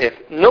perspective.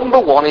 Number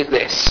one is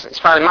this. It's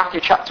found in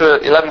Matthew chapter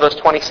 11, verse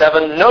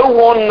 27. No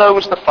one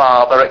knows the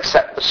Father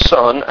except the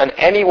Son, and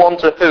anyone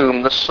to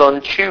whom the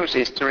Son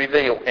chooses to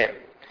reveal him.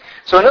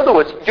 So in other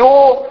words,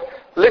 your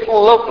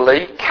little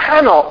lovely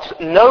cannot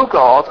know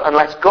God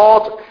unless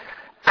God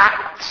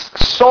acts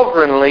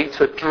sovereignly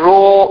to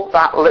draw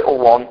that little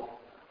one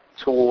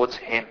towards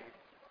him.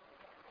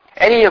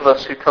 Any of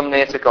us who come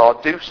near to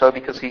God do so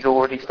because he's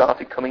already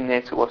started coming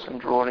near to us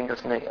and drawing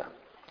us near.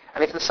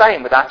 And it's the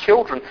same with our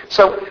children.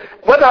 So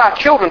whether our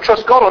children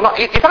trust God or not,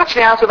 it's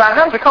actually out of our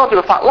hands. We can't do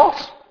a fat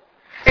lot.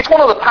 It's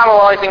one of the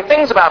paralysing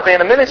things about being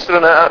a minister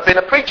and being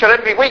a preacher.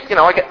 Every week,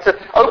 I get to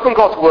open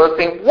God's Word,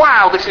 think,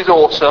 wow, this is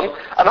awesome.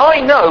 And I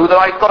know that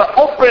I've got to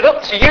offer it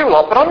up to you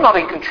lot, but I'm not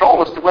in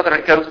control as to whether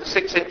it goes to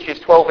 6 inches,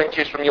 12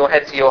 inches from your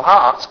head to your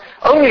heart.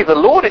 Only the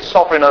Lord is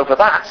sovereign over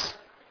that.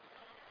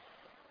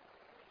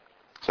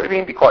 So it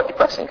can be quite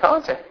depressing,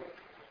 can't it?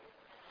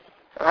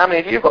 And how many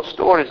of you have got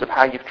stories of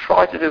how you've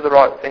tried to do the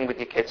right thing with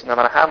your kids, and no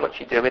matter how much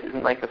you do, it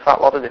doesn't make a fat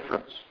lot of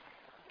difference?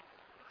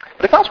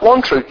 But if that's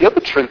one truth, the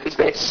other truth is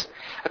this.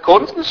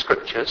 According to the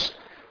Scriptures,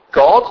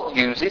 God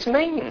uses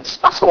means.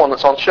 That's the one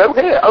that's on show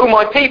here. Oh,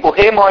 my people,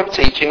 hear my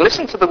teaching.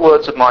 Listen to the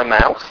words of my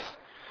mouth.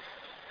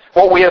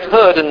 What we have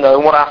heard and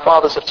known, what our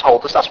fathers have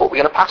told us, that's what we're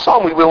going to pass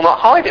on. We will not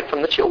hide it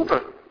from the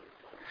children.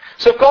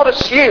 So God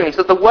assumes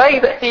that the way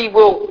that he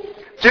will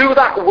do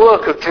that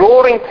work of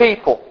drawing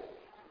people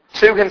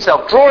to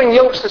himself, drawing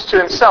youngsters to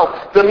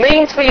himself, the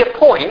means he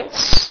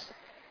appoints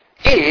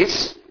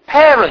is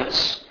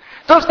parents.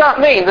 Does that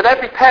mean that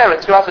every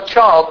parent who has a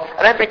child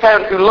and every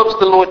parent who loves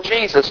the Lord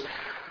Jesus,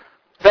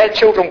 their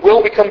children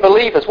will become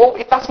believers? Well,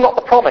 that's not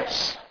the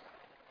promise.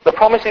 The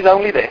promise is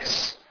only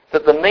this,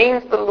 that the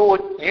means the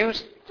Lord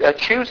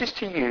chooses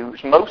to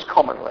use most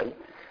commonly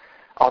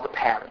are the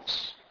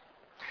parents.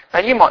 Now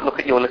you might look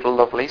at your little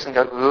lovelies and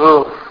go,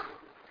 ugh,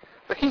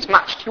 but he's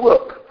matched you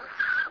up.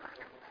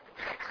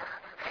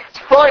 It's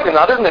frightening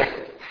that, isn't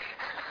it?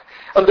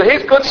 Under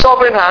his good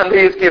sovereign hand,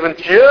 he has given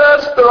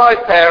just the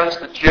right parents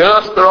to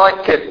just the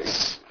right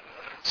kids,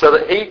 so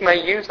that he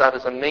may use that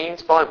as a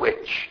means by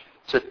which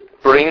to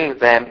bring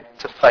them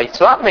to faith.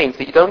 So that means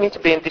that you don't need to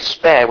be in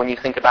despair when you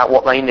think about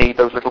what they need,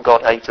 those little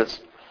God-haters.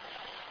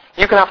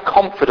 You can have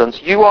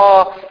confidence. You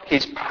are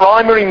his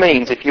primary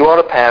means if you are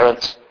a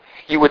parent.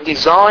 You were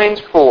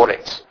designed for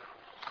it.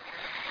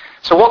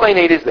 So what they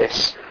need is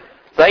this.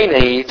 They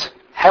need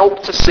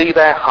help to see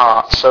their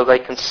hearts so they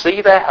can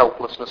see their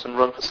helplessness and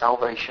run for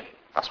salvation.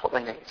 That's what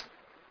they need.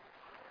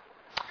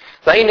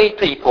 They need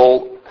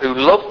people who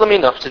love them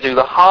enough to do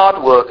the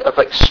hard work of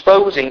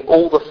exposing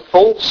all the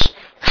false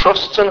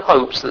trusts and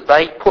hopes that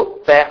they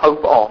put their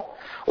hope on.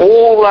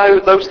 All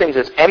those things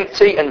as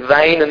empty and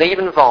vain and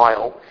even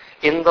vile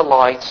in the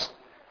light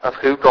of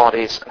who God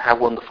is and how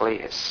wonderful he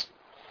is.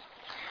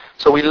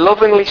 So we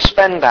lovingly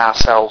spend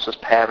ourselves as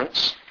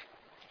parents.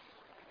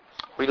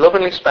 We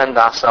lovingly spend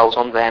ourselves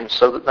on them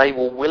so that they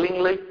will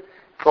willingly,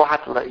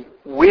 gladly,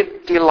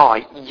 with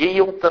delight,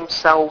 yield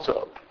themselves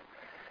up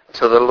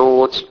to the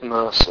Lord's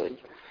mercy,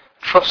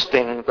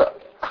 trusting that,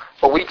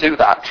 well, we do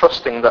that,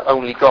 trusting that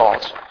only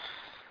God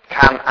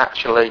can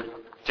actually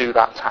do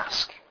that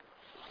task.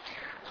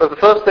 So the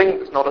first thing,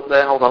 it's not up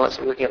there, hold on, let's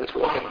see if we can get this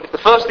working. The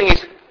first thing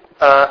is,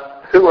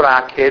 who are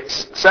our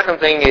kids? The second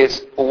thing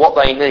is, well, what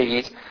they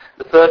need.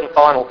 The third and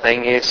final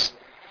thing is,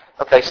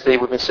 okay, Steve,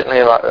 we've been sitting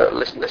here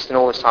listening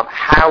all this time.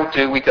 How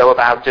do we go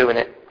about doing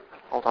it?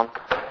 Hold on.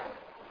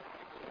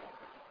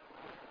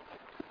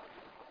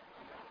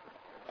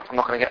 I'm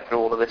not going to get through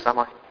all of this, am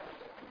I?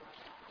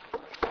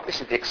 This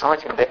is the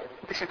exciting bit.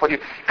 This is what you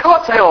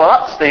can't say all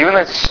that, Steve, and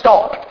then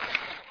stop.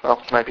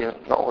 Well, maybe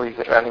not all of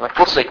it anyway.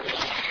 We'll see.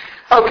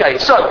 Okay,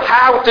 so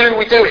how do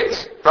we do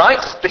it?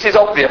 Right? This is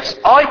obvious.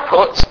 I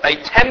put a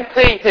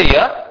 10p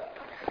here,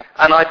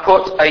 and I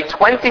put a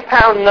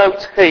 £20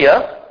 note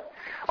here.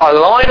 I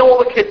line all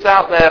the kids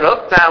out there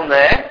up down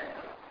there,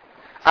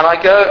 and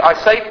I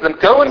say to them,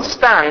 go and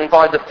stand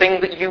by the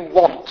thing that you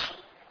want.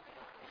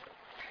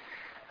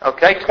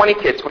 Okay, 20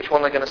 kids, which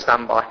one are they going to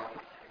stand by?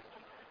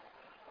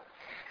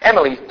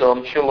 Emily's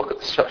dumb, she'll look at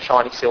the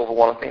shiny silver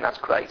one and think that's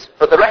great.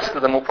 But the rest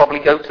of them will probably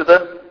go to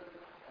the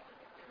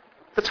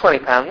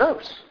 £20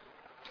 notes.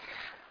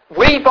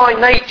 We by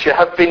nature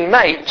have been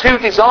made to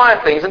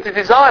desire things and to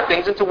desire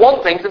things and to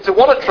want things and to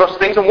want to trust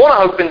things and want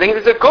to hope in things.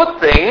 It's a good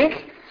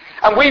thing.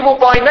 And we will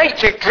by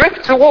nature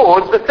drift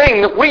towards the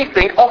thing that we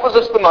think offers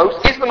us the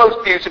most, is the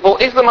most beautiful,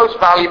 is the most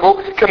valuable,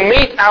 can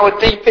meet our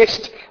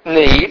deepest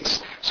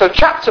needs. So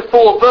chapter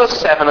 4 verse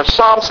 7 of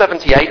Psalm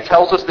 78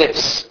 tells us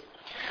this.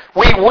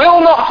 We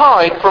will not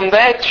hide from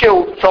their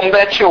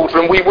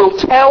children. We will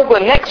tell the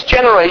next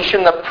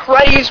generation the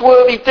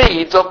praiseworthy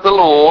deeds of the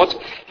Lord,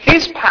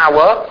 his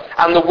power,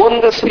 and the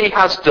wonders he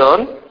has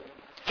done.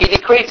 He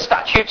decreed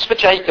statutes for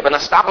Jacob and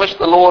established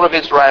the law of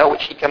Israel,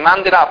 which he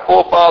commanded our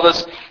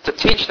forefathers to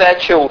teach their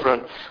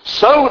children,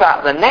 so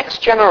that the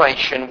next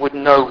generation would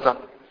know them,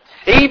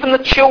 even the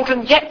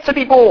children yet to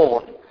be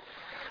born.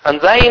 And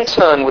they in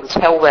turn would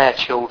tell their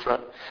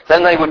children.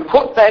 Then they would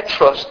put their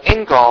trust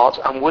in God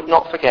and would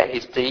not forget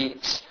his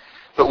deeds,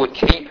 but would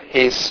keep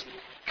his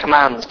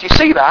commands. Do you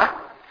see that?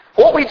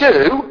 What we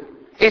do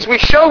is we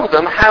show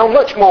them how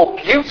much more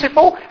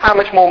beautiful, how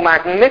much more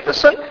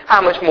magnificent,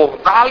 how much more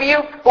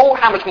valuable,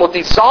 how much more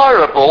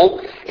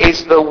desirable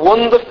is the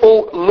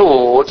wonderful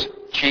Lord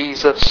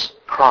Jesus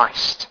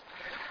Christ.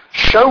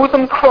 Show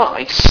them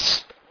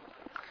Christ,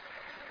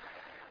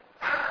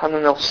 and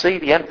then they'll see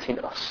the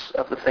emptiness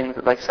of the things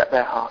that they set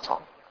their heart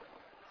on.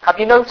 Have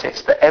you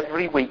noticed that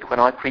every week when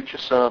I preach a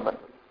sermon,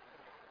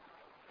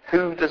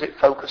 who does it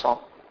focus on?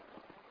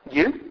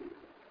 You?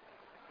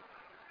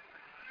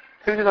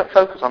 Who does that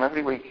focus on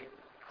every week?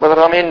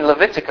 Whether I'm in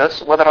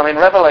Leviticus, whether I'm in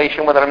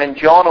Revelation, whether I'm in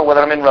John, or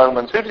whether I'm in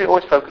Romans, who does it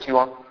always focus you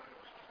on?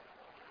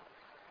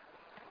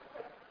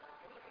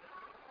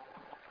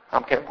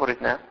 I'm getting worried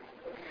now.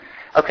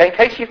 Okay, in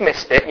case you've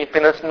missed it and you've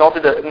been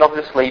nodded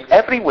asleep,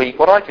 every week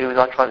what I do is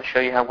I try to show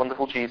you how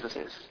wonderful Jesus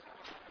is.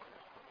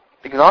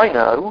 Because I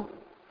know,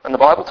 and the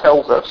Bible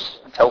tells us,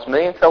 and tells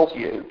me and tells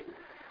you,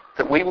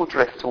 that we will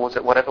drift towards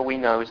it whatever we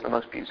know is the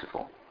most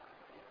beautiful.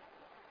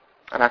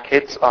 And our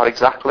kids are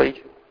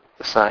exactly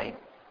the same.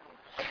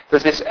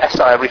 There's this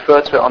essay, I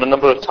referred to it on a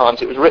number of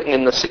times. It was written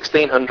in the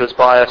 1600s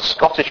by a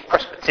Scottish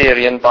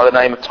Presbyterian by the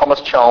name of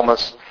Thomas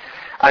Chalmers.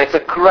 And it's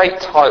a great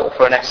title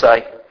for an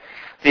essay.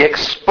 The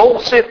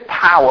Expulsive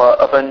Power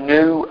of a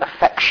New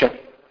Affection.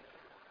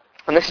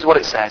 And this is what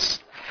it says.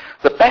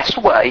 The best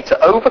way to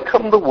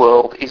overcome the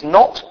world is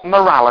not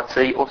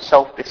morality or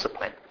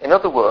self-discipline. In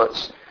other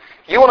words,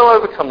 you want to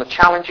overcome the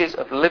challenges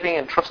of living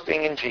and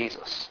trusting in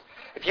Jesus.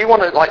 If you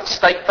want to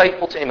stay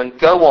faithful to him and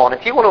go on,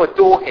 if you want to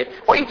adore him,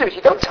 what you do is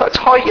you don't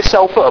tie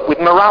yourself up with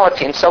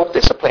morality and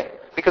self-discipline,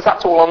 because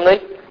that's all on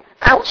the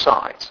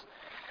outside.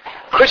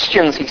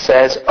 Christians, he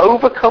says,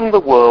 overcome the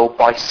world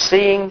by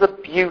seeing the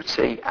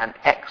beauty and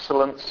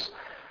excellence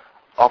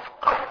of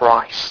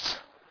Christ.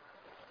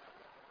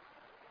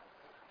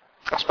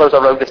 I suppose I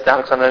wrote this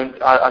down because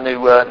I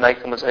knew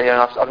Nathan was here,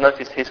 and I've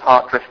noticed his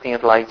heart drifting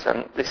of late,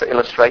 and this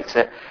illustrates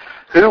it.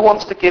 Who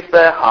wants to give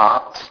their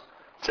heart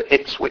to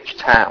Ipswich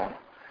Town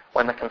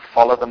when they can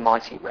follow the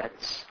mighty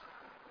Reds?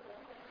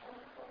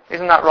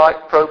 Isn't that right,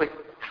 Proby?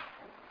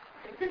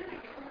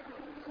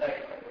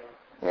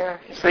 Yeah,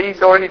 you see,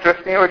 he's already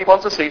drifting. He already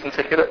wants a season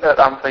ticket at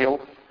Anfield.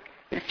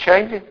 He's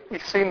changing.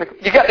 He's seen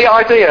you get the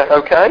idea,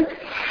 okay?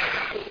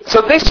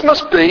 So this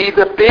must be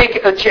the big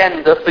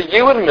agenda for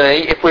you and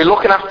me if we're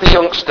looking after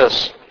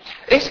youngsters.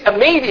 This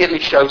immediately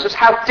shows us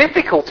how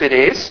difficult it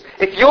is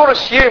if you're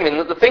assuming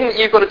that the thing that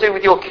you've got to do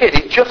with your kid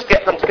is just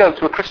get them to go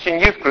to a Christian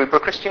youth group or a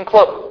Christian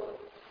club.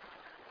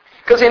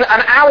 Because in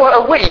an hour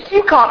a week,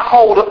 you can't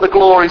hold up the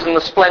glories and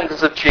the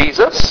splendours of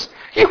Jesus.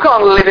 You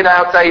can't live it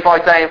out day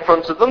by day in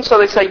front of them. So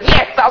they say,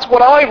 yes, that's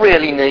what I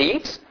really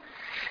need.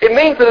 It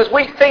means that as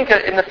we think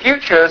in the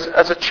future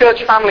as a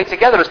church family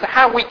together as to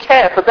how we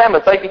care for them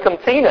as they become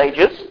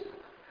teenagers,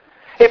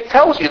 it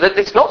tells you that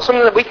it's not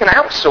something that we can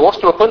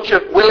outsource to a bunch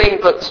of willing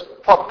but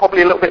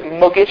probably a little bit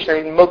muggish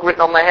and mug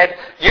written on their head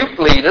youth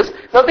leaders.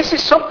 No, this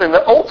is something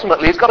that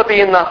ultimately has got to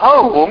be in the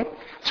home,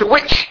 to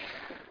which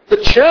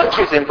the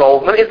church's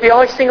involvement is the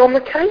icing on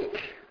the cake.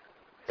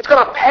 It's got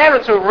to have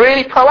parents who are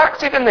really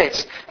proactive in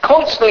this,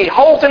 constantly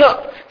holding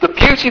up the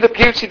beauty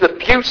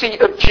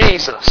of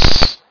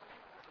Jesus.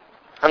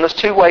 And there's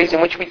two ways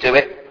in which we do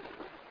it.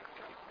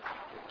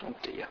 Oh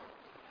dear.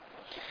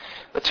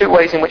 The two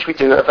ways in which we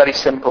do it are very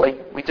simply.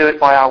 We do it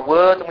by our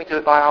word and we do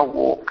it by our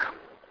walk.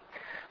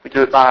 We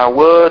do it by our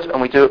word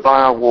and we do it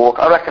by our walk.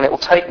 I reckon it will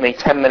take me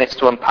 10 minutes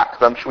to unpack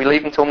them. Should we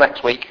leave until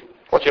next week?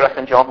 What do you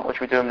reckon, John? What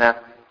should we do them now?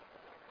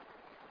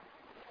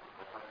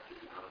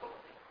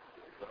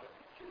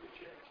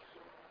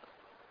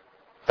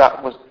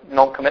 That was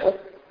non-committal?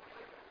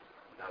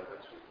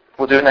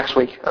 We'll do it next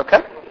week,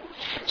 okay?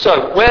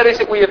 So, where is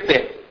it we have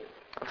been?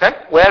 Okay?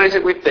 Where is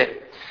it we've been?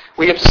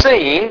 We have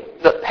seen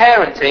that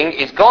parenting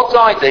is God's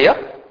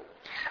idea,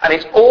 and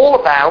it's all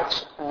about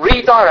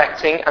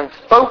redirecting and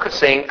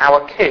focusing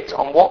our kids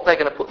on what they're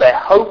going to put their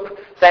hope,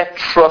 their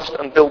trust,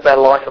 and build their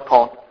life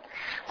upon.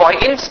 By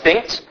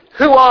instinct,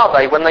 who are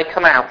they when they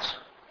come out?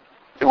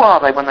 Who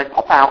are they when they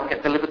pop out and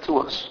get delivered to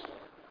us?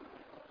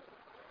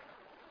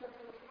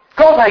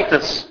 God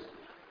haters.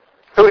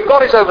 So if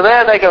God is over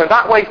there, they're going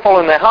that way,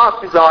 following their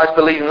heart's desires,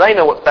 believing they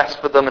know what's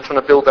best for them and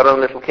trying to build their own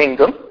little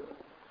kingdom.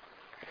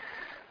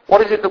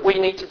 What is it that we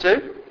need to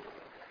do?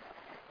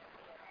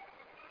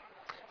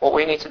 What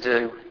we need to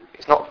do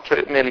is not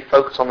to merely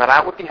focus on their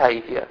outward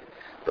behaviour,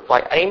 but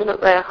by aiming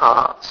at their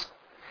hearts,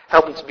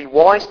 help them to be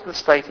wise to the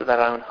state of their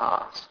own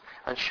hearts,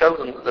 and show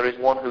them that there is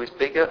one who is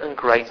bigger and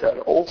greater and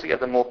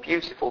altogether more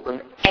beautiful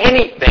than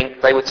anything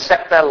they would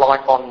set their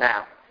life on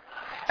now.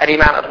 Any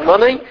amount of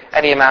money,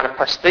 any amount of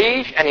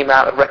prestige, any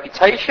amount of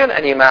reputation,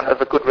 any amount of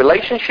a good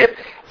relationship,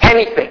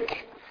 anything.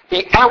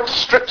 He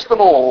outstrips them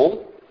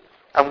all,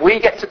 and we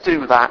get to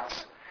do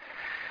that.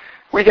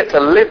 We get to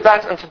live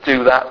that and to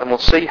do that, and we'll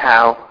see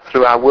how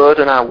through our word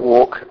and our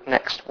walk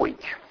next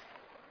week.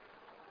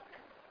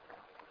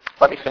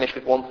 Let me finish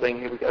with one thing.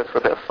 Here we go for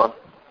a bit of fun.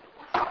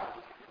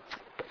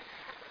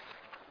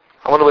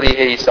 I wonder whether you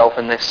hear yourself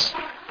in this.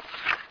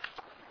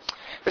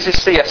 This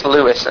is C.S.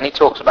 Lewis, and he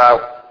talks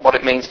about what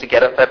it means to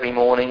get up every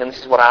morning, and this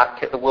is what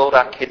the world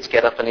our kids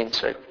get up and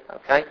into.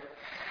 Okay?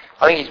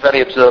 I think he's very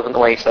observant the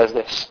way he says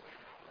this.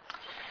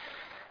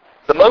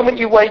 The moment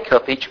you wake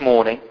up each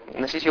morning,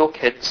 and this is your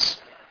kids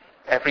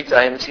every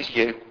day, and this is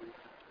you,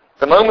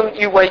 the moment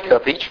you wake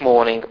up each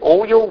morning,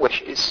 all your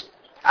wishes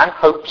and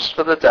hopes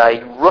for the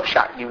day rush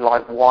at you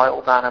like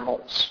wild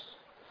animals.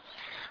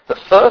 The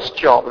first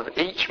job of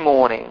each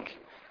morning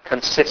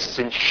consists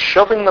in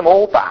shoving them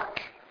all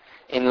back,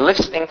 in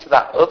listening to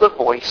that other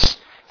voice,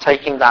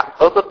 taking that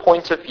other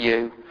point of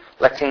view,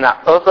 letting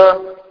that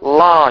other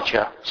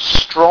larger,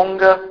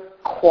 stronger,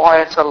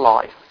 quieter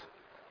life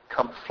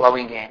come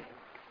flowing in.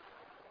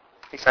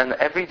 He's saying that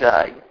every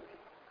day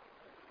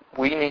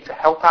we need to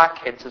help our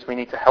kids as we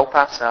need to help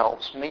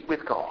ourselves meet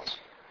with God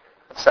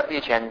and set the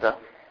agenda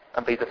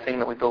and be the thing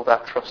that we build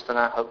our trust and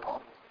our hope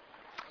on.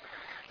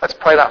 Let's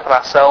pray that for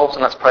ourselves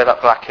and let's pray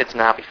that for our kids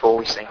now before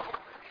we sing.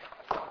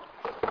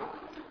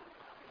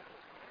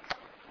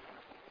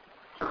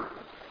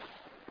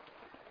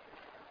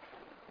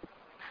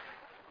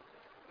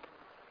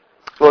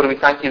 Lord, we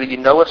thank you that you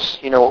know us,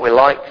 you know what we're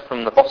like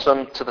from the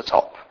bottom to the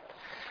top.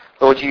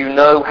 Lord, you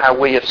know how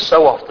we have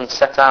so often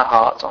set our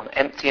hearts on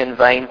empty and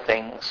vain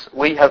things.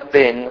 We have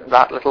been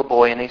that little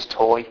boy and his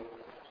toy.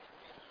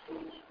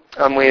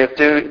 And we are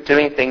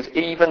doing things,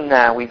 even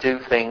now we do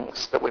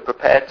things that we're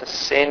prepared to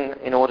sin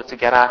in order to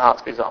get our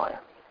heart's desire.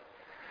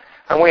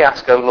 And we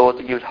ask, O Lord,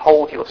 that you would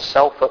hold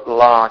yourself at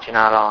large in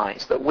our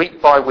eyes, that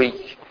week by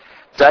week,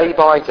 day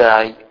by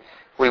day,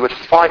 we would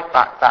fight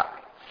back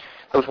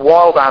those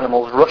wild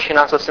animals rushing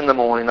at us in the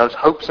morning, those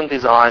hopes and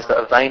desires that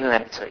are vain and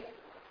empty.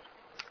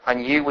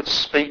 and you would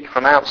speak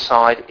from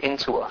outside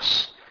into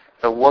us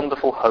the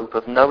wonderful hope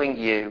of knowing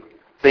you,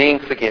 being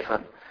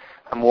forgiven,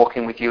 and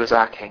walking with you as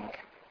our King.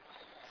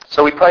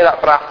 So we pray that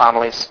for our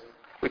families.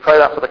 We pray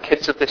that for the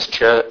kids of this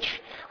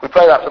church. We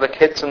pray that for the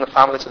kids and the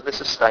families of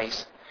this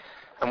estate.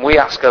 And we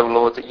ask, O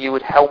Lord, that you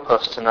would help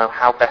us to know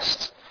how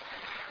best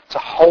to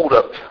hold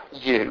up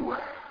you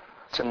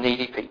to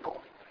needy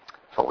people.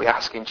 That's what we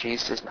ask in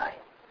Jesus' name.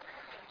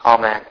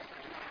 Amen.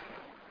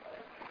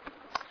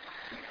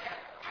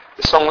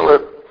 The song that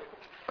we're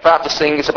about to sing is